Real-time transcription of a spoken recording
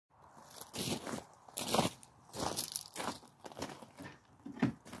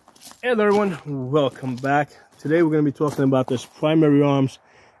Hello everyone, welcome back. Today we're going to be talking about this Pimary Arms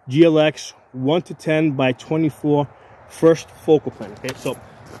GLX 1-10x24 first focal plane. Okay, so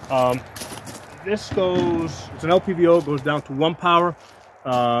this goes, it's an LPVO, goes down to 1 power.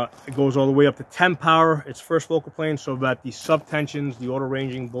 It goes all the way up to 10 power. It's first focal plane, so that the sub-tensions, the auto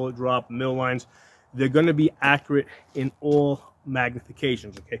ranging, bullet drop, mill lines, they're going to be accurate in all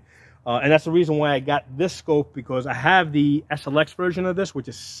magnifications. Okay. And that's the reason why I got this scope, because I have the SLX version of this, which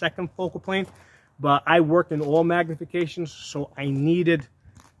is second focal plane, but I work in all magnifications, so I needed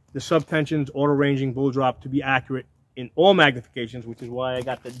the sub-tensions, auto ranging, bull drop to be accurate in all magnifications, which is why I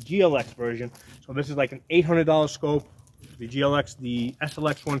got the GLX version. So this is like an $800 scope. The GLX, the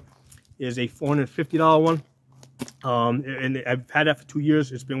SLX one is a $450 one. And I've had that for 2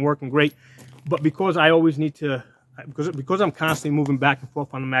 years. It's been working great. But because I always need to, because I'm constantly moving back and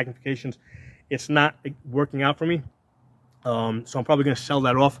forth on the magnifications, it's not working out for me. So I'm probably going to sell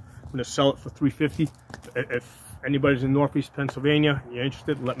that off. I'm going to sell it for $350. If anybody's in Northeast Pennsylvania, you're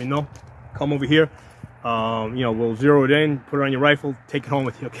interested, let me know. Come over here. You know, we'll zero it in, put it on your rifle, take it home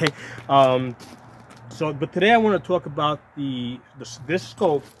with you. Okay. But today I want to talk about this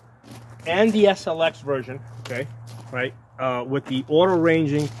scope and the SLX version. Okay, right? With the auto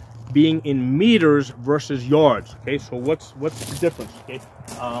ranging being in meters versus yards. Okay, so what's the difference? Okay,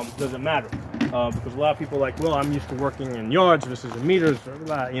 does it matter? Because a lot of people are like, well, I'm used to working in yards, this is in meters, blah,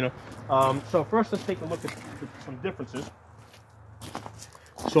 blah, you know. So first, let's take a look at some differences.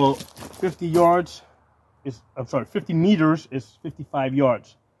 So 50 yards is, I'm sorry, 50 meters is 55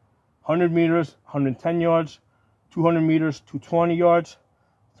 yards. 100 meters, 110 yards. 200 meters, 220 yards.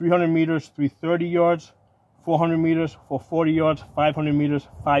 300 meters, 330 yards. 400 meters, 440 yards. 500 meters,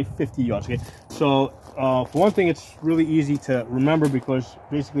 550 yards. Okay, so for one thing, it's really easy to remember, because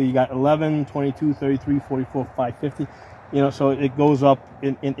basically you got 11, 22, 33, 44, 550. You know, so it goes up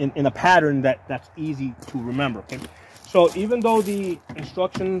in a pattern that's easy to remember. Okay, so even though the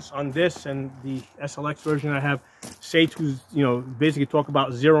instructions on this and the SLX version I have say to, you know, basically talk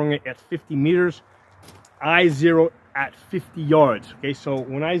about zeroing it at 50 meters, I zero at 50 yards. Okay, so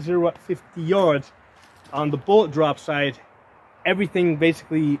when I zero at 50 yards, on the bullet drop side, everything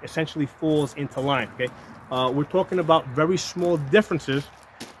basically essentially falls into line. Okay, we're talking about very small differences,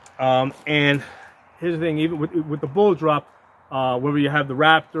 and here's the thing: even with the bullet drop, whether you have the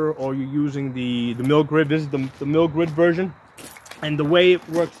Raptor or you're using the mill grid, this is the mill grid version, and the way it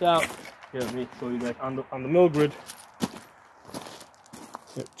works out. Here, let me show you guys on the mill grid.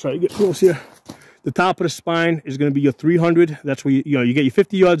 Try to get close here. The top of the spine is going to be your 300. That's where you get your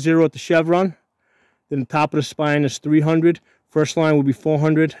 50 yard zero at the chevron. Then the top of the spine is 300. First line will be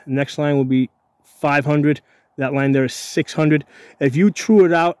 400. Next line will be 500. That line there is 600. If you true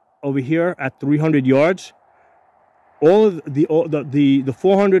it out over here at 300 yards, all of the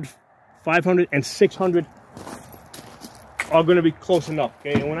 400, 500, and 600 are going to be close enough.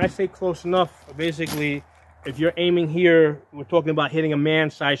 Okay, and when I say close enough, basically, if you're aiming here, we're talking about hitting a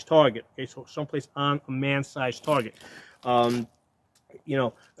man-sized target. Okay, so someplace on a man-sized target. You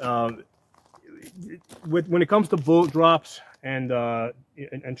know. When it comes to bullet drops and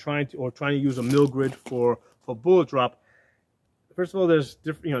trying to use a mill grid for bullet drop, first of all, there's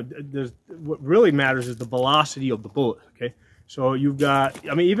what really matters is the velocity of the bullet. Okay, so you've got,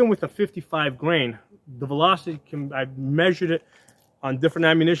 I mean, even with a 55 grain, the velocity I've measured it on different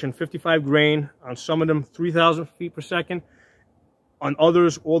ammunition. 55 grain on some of them 3,000 feet per second, on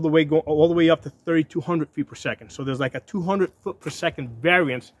others all the way up to 3,200 feet per second. So there's like a 200 foot per second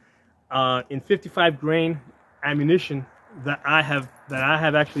variance in 55 grain ammunition that I have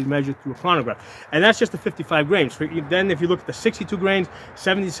actually measured through a chronograph, and that's just the 55 grains. Then if you look at the 62 grains,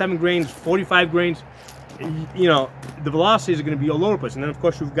 77 grains, 45 grains, you know, the velocities are going to be all over the place. And then of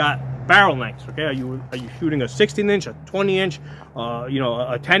course you've got barrel lengths. Okay, are you shooting a 16-inch, a 20-inch, you know,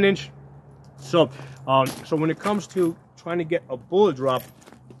 a 10-inch? So when it comes to trying to get a bullet drop,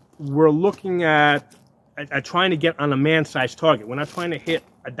 we're looking at trying to get on a man-sized target. We're not trying to hit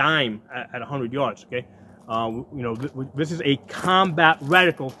a dime at 100 yards. Okay, you know, this is a combat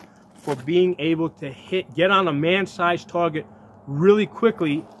reticle for being able to get on a man-sized target really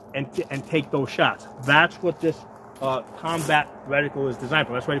quickly and take those shots. That's what this combat reticle is designed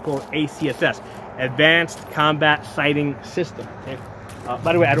for. That's why they call it ACSS, Advanced Combat Sighting System. Okay?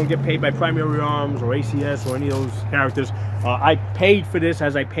 By the way, I don't get paid by Pimary Arms or ACS or any of those characters. I paid for this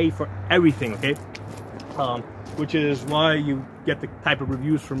as I paid for everything. Okay. Which is why you get the type of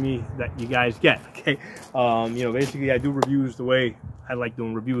reviews from me that you guys get. Okay, you know, basically I do reviews the way I like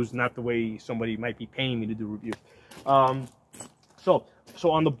doing reviews, not the way somebody might be paying me to do reviews. So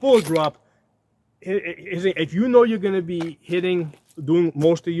on the bullet drop, if you know you're going to be doing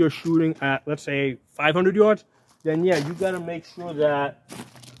most of your shooting at, let's say, 500 yards, then yeah, you got to make sure that,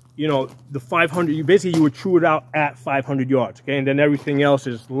 you know, the 500, you would chew it out at 500 yards, okay? And then everything else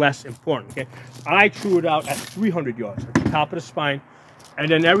is less important, okay? I chew it out at 300 yards, at the top of the spine, and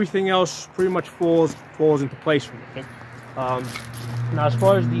then everything else pretty much falls into place for me, okay? Now, as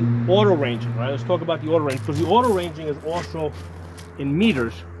far as the auto ranging, right? Let's talk about the auto range, because the auto ranging is also in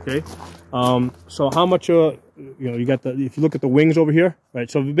meters, okay? So how much, you know, you got if you look at the wings over here, right?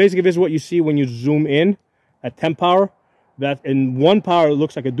 So basically this is what you see when you zoom in at 10 power. That in 1 power, it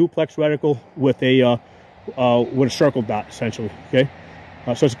looks like a duplex reticle with a circle dot, essentially, okay?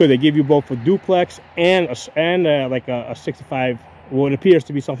 So it's good. They give you both a duplex and like a 65, what appears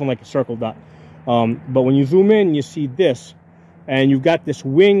to be something like a circle dot. But when you zoom in, you see this, and you've got this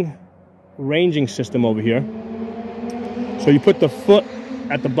wing ranging system over here. So you put the foot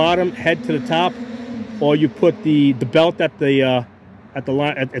at the bottom, head to the top, or you put the belt at the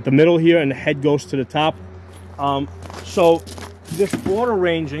line at the middle here, and the head goes to the top. So this auto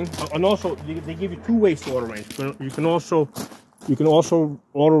ranging, and also they give you 2 ways to auto range. You can also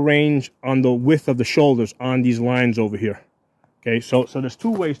auto range on the width of the shoulders on these lines over here. Okay, so there's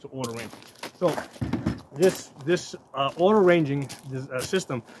 2 ways to auto range. So this auto ranging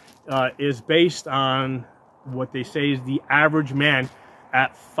system is based on what they say is the average man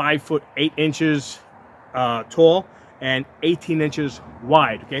at 5 foot 8 inches tall and 18 inches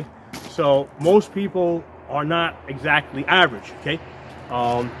wide. Okay, so most people are not exactly average, okay?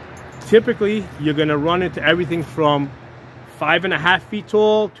 Typically, you're gonna run into everything from 5.5 feet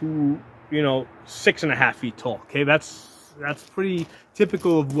tall to, you know, 6.5 feet tall, okay? That's pretty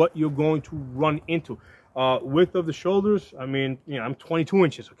typical of what you're going to run into. Width of the shoulders, I mean, you know, I'm 22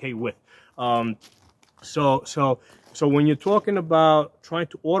 inches, okay, width. So when you're talking about trying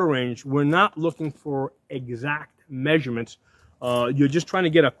to auto range, we're not looking for exact measurements. You're just trying to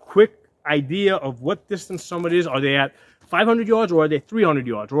get a quick idea of what distance somebody is. Are they at 500 yards, or are they 300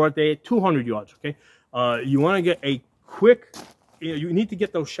 yards, or are they at 200 yards, okay? You want to get a quick, you need to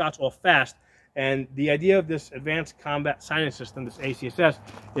get those shots off fast. And the idea of this advanced combat sighting system, this ACSS,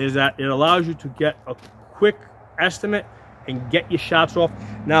 is that it allows you to get a quick estimate and get your shots off.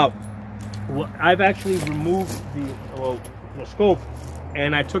 Now, I've actually removed the scope,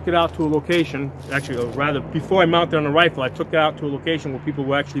 and I took it out to a location, actually, or rather, before I mounted on the rifle, I took it out to a location where people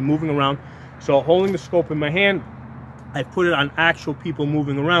were actually moving around. So holding the scope in my hand, I put it on actual people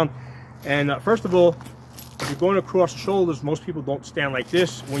moving around. And first of all, if you're going across shoulders, most people don't stand like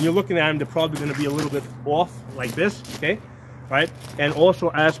this. When you're looking at them, they're probably going to be a little bit off like this, okay? Right? And also,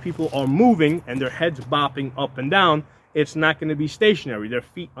 as people are moving and their heads bopping up and down, it's not going to be stationary. Their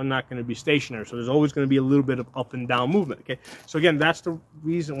feet are not going to be stationary. So there's always going to be a little bit of up and down movement, okay? So again, that's the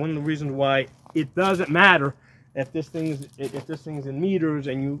reason, one of the reasons why it doesn't matter if this thing's in meters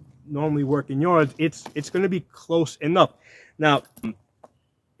and you normally work in yards. It's going to be close enough. Now,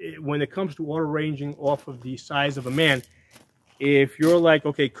 when it comes to auto ranging off of the size of a man, if you're like,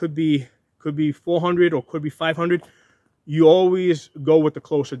 okay, could be 400 or could be 500, you always go with the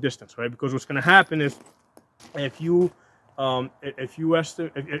closer distance, right? Because what's going to happen is, if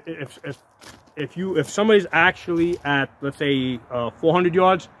somebody's actually at, let's say, 400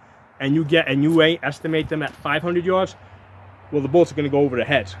 yards, and you estimate them at 500 yards, well, the bullets are going to go over their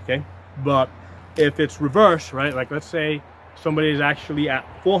heads, okay? But if it's reverse, right, like let's say somebody is actually at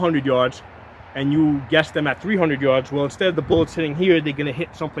 400 yards and you guess them at 300 yards, well, instead of the bullets hitting here, they're going to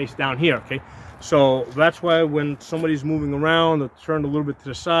hit someplace down here, okay? So that's why when somebody's moving around or turned a little bit to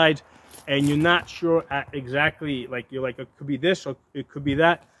the sides, and you're not sure at exactly, like, you're like, it could be this or it could be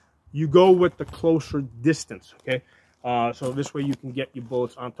that, you go with the closer distance, okay? So this way you can get your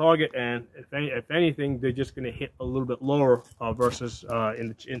bullets on target, and if anything, they're just going to hit a little bit lower versus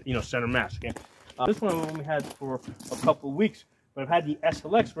in center mass, okay? This one I've only had for a couple of weeks, but I've had the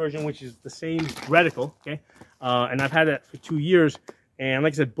SLX version, which is the same reticle, okay? And I've had that for 2 years. And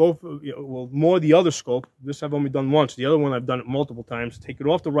like I said, both, well, more the other scope. This I've only done once. The other one I've done it multiple times. Take it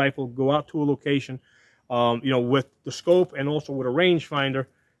off the rifle, go out to a location, with the scope and also with a rangefinder.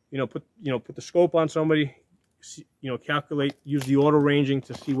 Put the scope on somebody. Calculate, use the auto ranging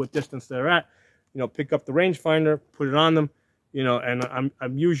to see what distance they're at. Pick up the rangefinder, put it on them. And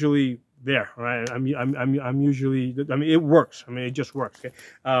I'm usually there, right? I'm usually. I mean, it works. I mean, it just works. Okay.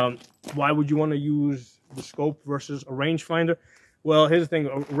 Why would you want to use the scope versus a rangefinder? Well, here's the thing.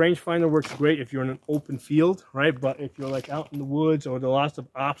 A rangefinder works great if you're in an open field, right? But if you're like out in the woods or there are lots of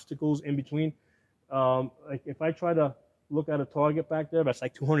obstacles in between, like if I try to look at a target back there that's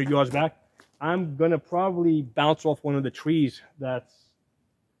like 200 yards back, I'm gonna probably bounce off one of the trees that's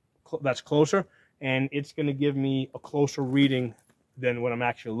closer, and it's going to give me a closer reading than what I'm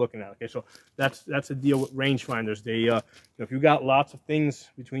actually looking at. Okay, so that's the deal with rangefinders. They, if you got lots of things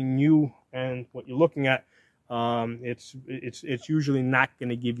between you and what you're looking at, it's usually not going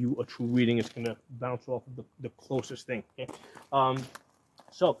to give you a true reading. It's going to bounce off of the closest thing. Okay,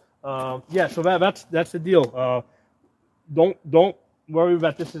 yeah, so that's the deal. Don't worry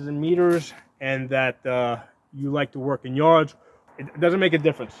about this is in meters and that you like to work in yards. It doesn't make a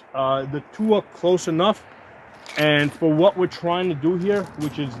difference. The two are close enough, and for what we're trying to do here,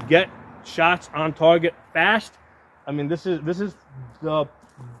 which is get shots on target fast, I mean, this is the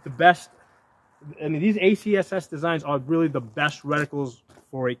best. I mean, these ACSS designs are really the best reticles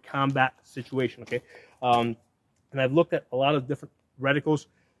for a combat situation. Okay, and I've looked at a lot of different reticles.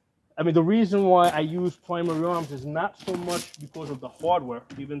 I mean, the reason why I use primary arms is not so much because of the hardware,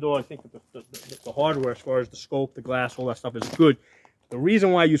 even though I think that the hardware, as far as the scope, the glass, all that stuff is good. The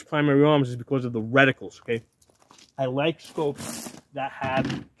reason why I use primary arms is because of the reticles. Okay, I like scopes that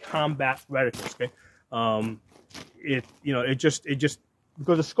have combat reticles. Okay, it just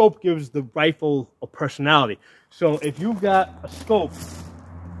because the scope gives the rifle a personality. So if you've got a scope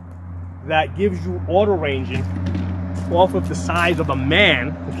that gives you auto ranging off of the size of a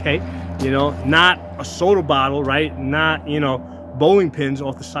man, okay, not a soda bottle, right, not bowling pins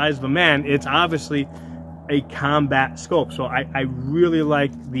off the size of a man, it's obviously a combat scope. So I really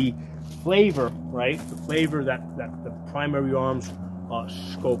like the flavor, right, the flavor that the primary arms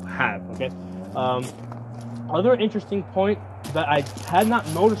scope have. Okay, other interesting point that I had not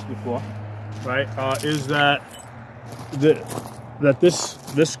noticed before, right, is that this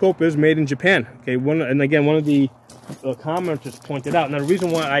scope is made in Japan. Okay, one of the commenters pointed out. Now, the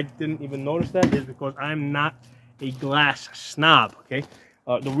reason why I didn't even notice that is because I'm not a glass snob. Okay,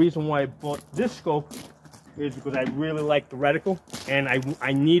 the reason why I bought this scope is because I really like the reticle, and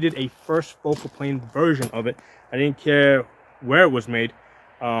I needed a first focal plane version of it. I didn't care where it was made.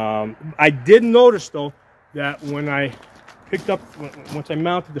 I did notice though that when I picked up, once I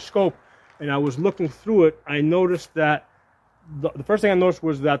mounted the scope and I was looking through it, I noticed that the first thing I noticed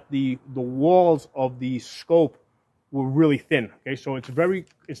was that the walls of the scope were really thin. Okay, so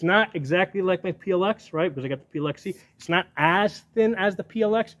it's not exactly like my PLX, right? Because I got the PLXC. It's not as thin as the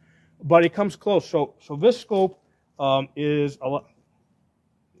PLX, but it comes close. So this scope is a lot.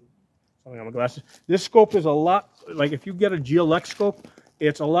 Something on my glasses. This scope is a lot, like if you get a GLX scope,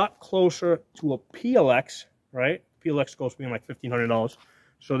 it's a lot closer to a PLX, right? PLX scopes being like $1,500.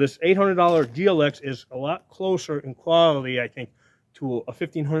 So this $800 GLX is a lot closer in quality, I think, to a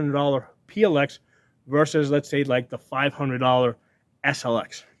 $1,500 PLX versus, let's say, like the $500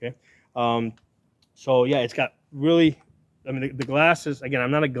 SLX. Okay, so yeah, it's got really, I mean, the glass is, again, I'm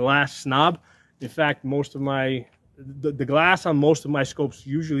not a glass snob. In fact, most of my the glass on most of my scopes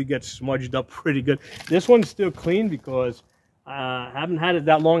usually gets smudged up pretty good. This one's still clean because I haven't had it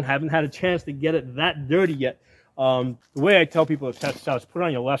that long, haven't had a chance to get it that dirty yet. The way I tell people to test out is put it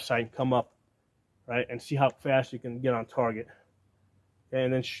on your left side and come up, right, and see how fast you can get on target.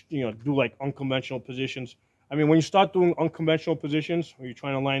 And then, do like unconventional positions. I mean, when you start doing unconventional positions, where you're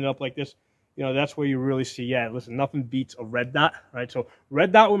trying to line it up like this, that's where you really see, yeah, listen, nothing beats a red dot, right? So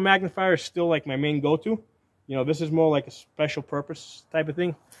red dot with magnifier is still like my main go-to. This is more like a special purpose type of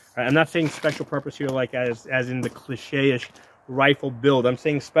thing. Right, I'm not saying special purpose here like as in the cliche-ish rifle build. I'm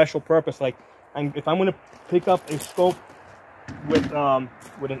saying special purpose, like if I'm going to pick up a scope with an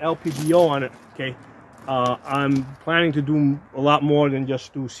LPDO on it, okay, I'm planning to do a lot more than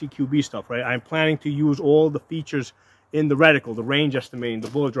just do CQB stuff, right? I'm planning to use all the features in the reticle, the range estimating, the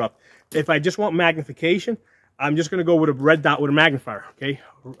bullet drop. If I just want magnification, I'm just going to go with a red dot with a magnifier, okay?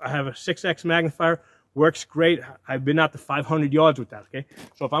 I have a 6X magnifier, works great. I've been out to 500 yards with that, okay?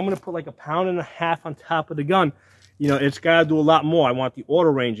 So if I'm going to put like 1.5 pounds on top of the gun, it's got to do a lot more. I want the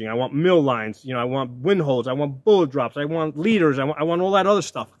auto ranging. I want mill lines. I want wind holds. I want bullet drops. I want leaders. I want all that other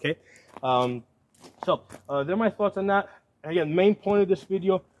stuff, okay? So there are my thoughts on that. Again, the main point of this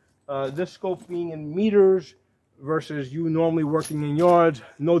video, this scope being in meters versus you normally working in yards,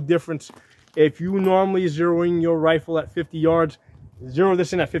 no difference. If you normally zeroing your rifle at 50 yards, zero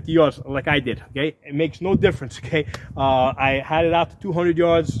this in at 50 yards like I did, okay? It makes no difference, okay? I had it out to 200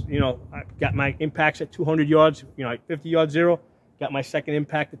 yards, I got my impacts at 200 yards, like 50 yards zero, got my second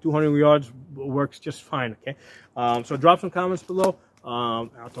impact at 200 yards, works just fine, okay? So drop some comments below. I'll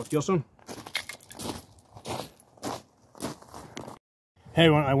talk to you soon. Hey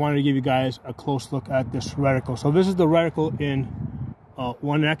everyone, I wanted to give you guys a close look at this reticle. So this is the reticle in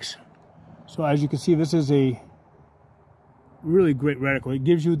 1X. So as you can see, this is a really great reticle. It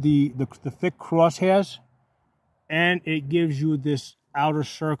gives you the thick crosshairs, and it gives you this outer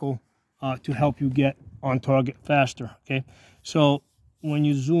circle to help you get on target faster. Okay, so when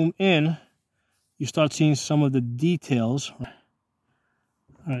you zoom in, you start seeing some of the details. All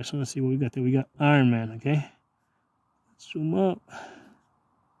right, so let's see what we got there. We got Iron Man. Okay, let's zoom up.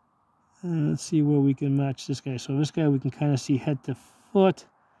 And let's see where we can match this guy. So this guy we can kind of see head to foot.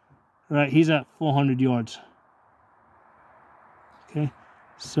 Right, he's at 400 yards. Okay,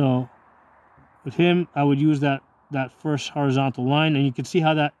 so with him, I would use that first horizontal line, and you can see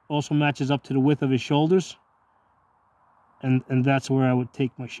how that also matches up to the width of his shoulders. And that's where I would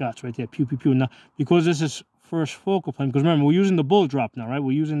take my shots right there. Pew, pew, pew. Now, because this is first focal plane, because remember, we're using the bullet drop now, right?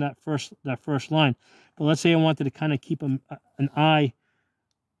 We're using that first line. But let's say I wanted to kind of keep an eye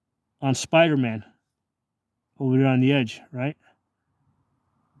on Spider-Man over there on the edge, right?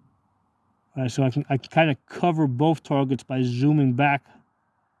 All right, so I can kind of cover both targets by zooming back.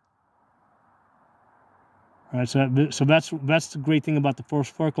 All right, so that's the great thing about the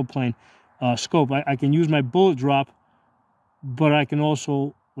first focal plane scope. I can use my bullet drop, but I can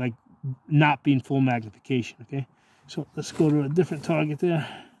also like not be in full magnification. Okay, so let's go to a different target there.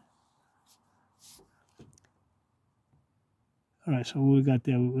 All right, so what we got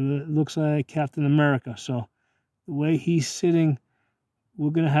there? It looks like Captain America. So the way he's sitting, we're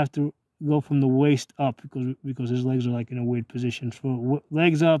gonna have to go from the waist up because his legs are like in a weird position. So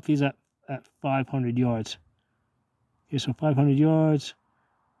legs up, he's at 500 yards. Okay, so 500 yards.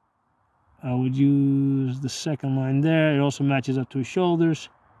 I would use the second line there. It also matches up to his shoulders.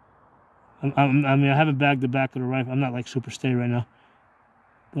 I mean, I haven't bagged the back of the rifle. I'm not like super steady right now.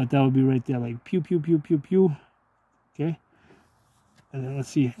 But that would be right there, like pew, pew, pew, pew, pew. Okay. And then let's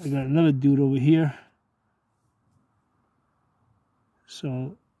see. I got another dude over here.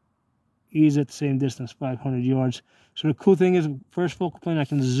 So he's at the same distance, 500 yards. So the cool thing is, first focal plane, I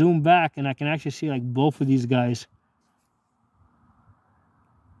can zoom back and I can actually see like both of these guys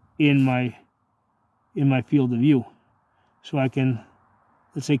in my field of view. So I can,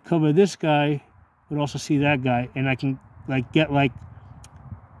 let's say, cover this guy, but also see that guy, and I can like get like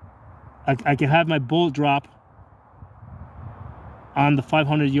I can have my bullet drop on the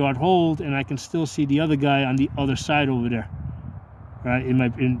 500-yard hold, and I can still see the other guy on the other side over there, right?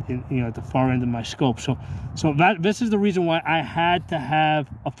 At the far end of my scope. So this is the reason why I had to have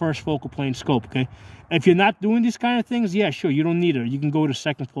a first focal plane scope. Okay, if you're not doing these kind of things, yeah, sure, you don't need it. You can go to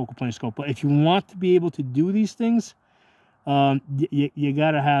second focal plane scope. But if you want to be able to do these things, you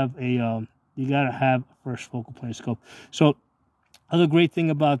gotta have a first focal plane scope. So other great thing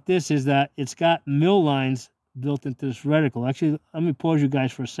about this is that it's got mill lines built into this reticle. Actually, let me pause you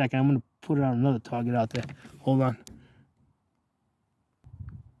guys for a second. I'm gonna put it on another target out there. Hold on.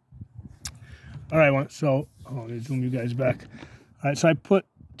 All right, so let me zoom you guys back. All right, so I put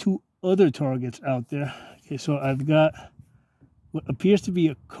two other targets out there. Okay, so I've got what appears to be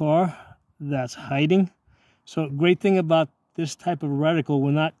a car that's hiding. So great thing about this type of reticle,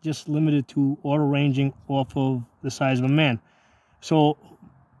 we're not just limited to auto ranging off of the size of a man. So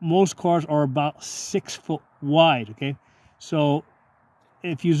most cars are about 6 foot wide. Okay, so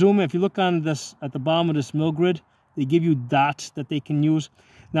if you zoom in, if you look on this at the bottom of this mill grid, they give you dots that they can use.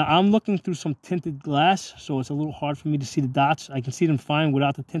 Now I'm looking through some tinted glass, so it's a little hard for me to see the dots. I can see them fine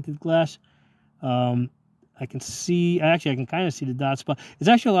without the tinted glass. I can kind of see the dots, but it's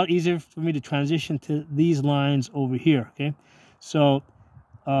actually a lot easier for me to transition to these lines over here. Okay, so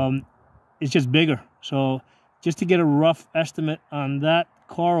it's just bigger. So just to get a rough estimate on that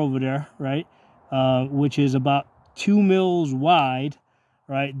car over there, right, which is about 2 mils wide,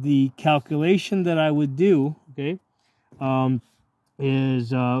 right, the calculation that I would do, okay,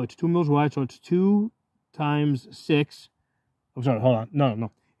 is it's 2 mils wide, so it's 2 times 6. I'm sorry, hold on.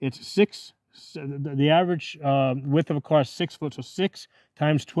 No. It's 6. The average width of a car is 6 foot, so 6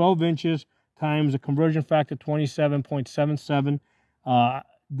 times 12 inches times a conversion factor 27.77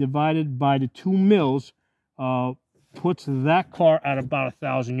 divided by the 2 mils puts that car at about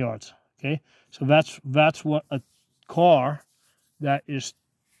 1,000 yards. Okay, so that's what a car that is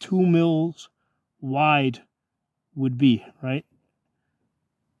 2 mils wide would be, right?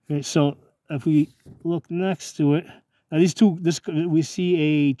 Okay, so if we look next to it, now we see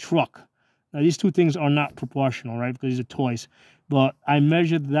a truck. Now these two things are not proportional, right? Because these are toys. But I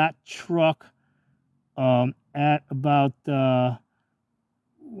measured that truck at about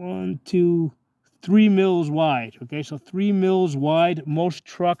 3 mils wide. Okay, so 3 mils wide. Most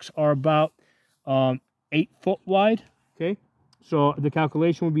trucks are about 8 foot wide. Okay, so the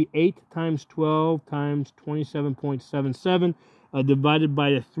calculation would be 8 times 12 times 27.77 divided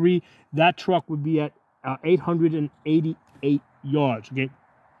by the 3. That truck would be at 888 yards. Okay.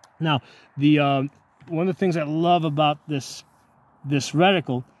 Now, one of the things I love about this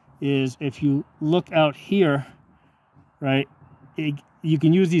reticle is if you look out here, right, you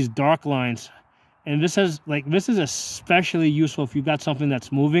can use these dark lines. And this is especially useful if you got something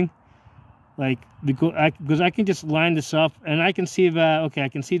that's moving. Like, because I can just line this up and I can see that, okay, I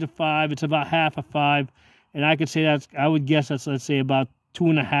can see the 5, it's about half a 5. And I could say I would guess that's, let's say, about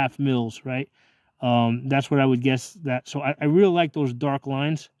 2.5 mils, right? That's what I would guess that. So I really like those dark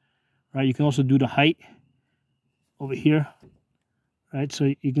lines, right? You can also do the height over here, right?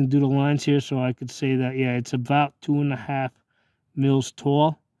 So you can do the lines here. So I could say that, yeah, it's about 2.5 mils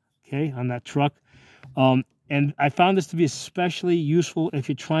tall, okay, on that truck. And I found this to be especially useful if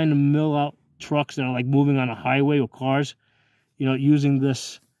you're trying to mill out trucks that are like moving on a highway or cars, you know, using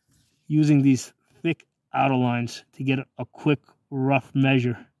these thick outer lines to get a quick rough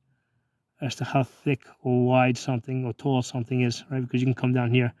measure as to how thick or wide something or tall something is, right? Because you can come down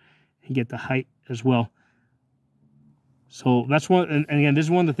here and get the height as well. So that's one, and again, this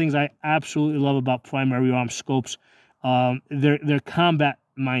is one of the things I absolutely love about primary arm scopes. They're combat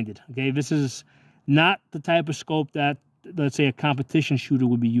minded. Okay, this is not the type of scope that, let's say, a competition shooter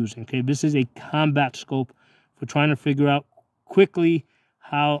would be using. Okay, this is a combat scope for trying to figure out quickly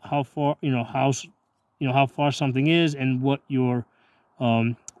how far, how far something is and what your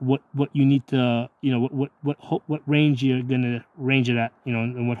what you need to, what range you're gonna range it at,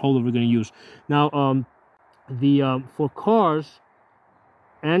 and what holder we're gonna use. Now, for cars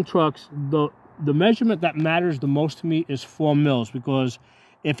and trucks, the measurement that matters the most to me is 4 mils, because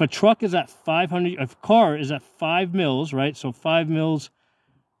if a truck is at 500, if a car is at 5 mils, right? So 5 mils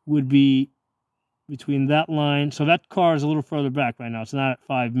would be between that line. So that car is a little further back right now. It's not at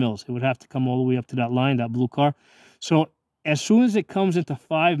 5 mils. It would have to come all the way up to that line, that blue car. So as soon as it comes into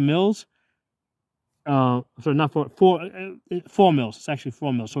 5 mils, sorry, not 4 mils. It's actually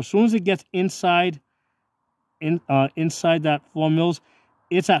 4 mils. So as soon as it gets inside that 4 mils,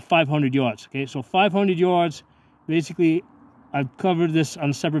 it's at 500 yards. Okay, so 500 yards, basically, I've covered this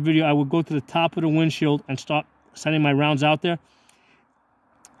on a separate video. I would go to the top of the windshield and start sending my rounds out there.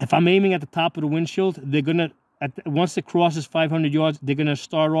 If I'm aiming at the top of the windshield, they're gonna, once it crosses 500 yards, they're gonna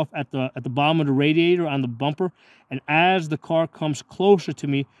start off at the bottom of the radiator on the bumper, and as the car comes closer to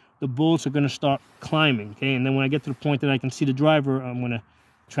me, the bullets are gonna start climbing. Okay, and then when I get to the point that I can see the driver, I'm gonna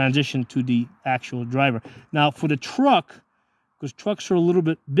transition to the actual driver. Now for the truck, because trucks are a little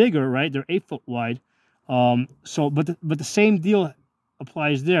bit bigger, right? They're 8 foot wide. But the same deal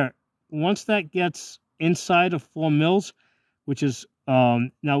applies there. Once that gets inside of 4 mils, which is now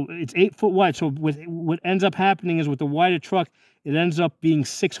it's 8 foot wide. So what ends up happening is with the wider truck, it ends up being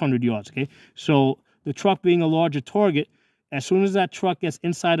 600 yards. Okay, so the truck being a larger target, as soon as that truck gets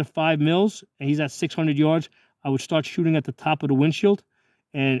inside of 5 mils and he's at 600 yards, I would start shooting at the top of the windshield,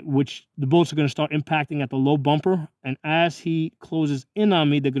 and which the bullets are going to start impacting at the low bumper. And as he closes in on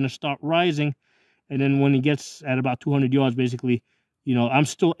me, they're going to start rising. And then when he gets at about 200 yards, basically, I'm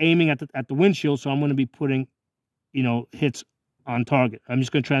still aiming at the windshield, so I'm going to be putting, hits on target. I'm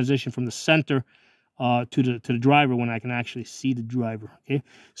just going to transition from the center to the driver when I can actually see the driver. Okay,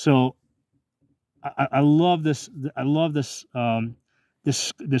 so I love this. I love this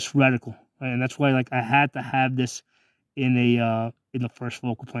this reticle, right? And that's why I had to have this in the first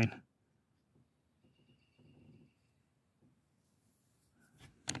focal plane.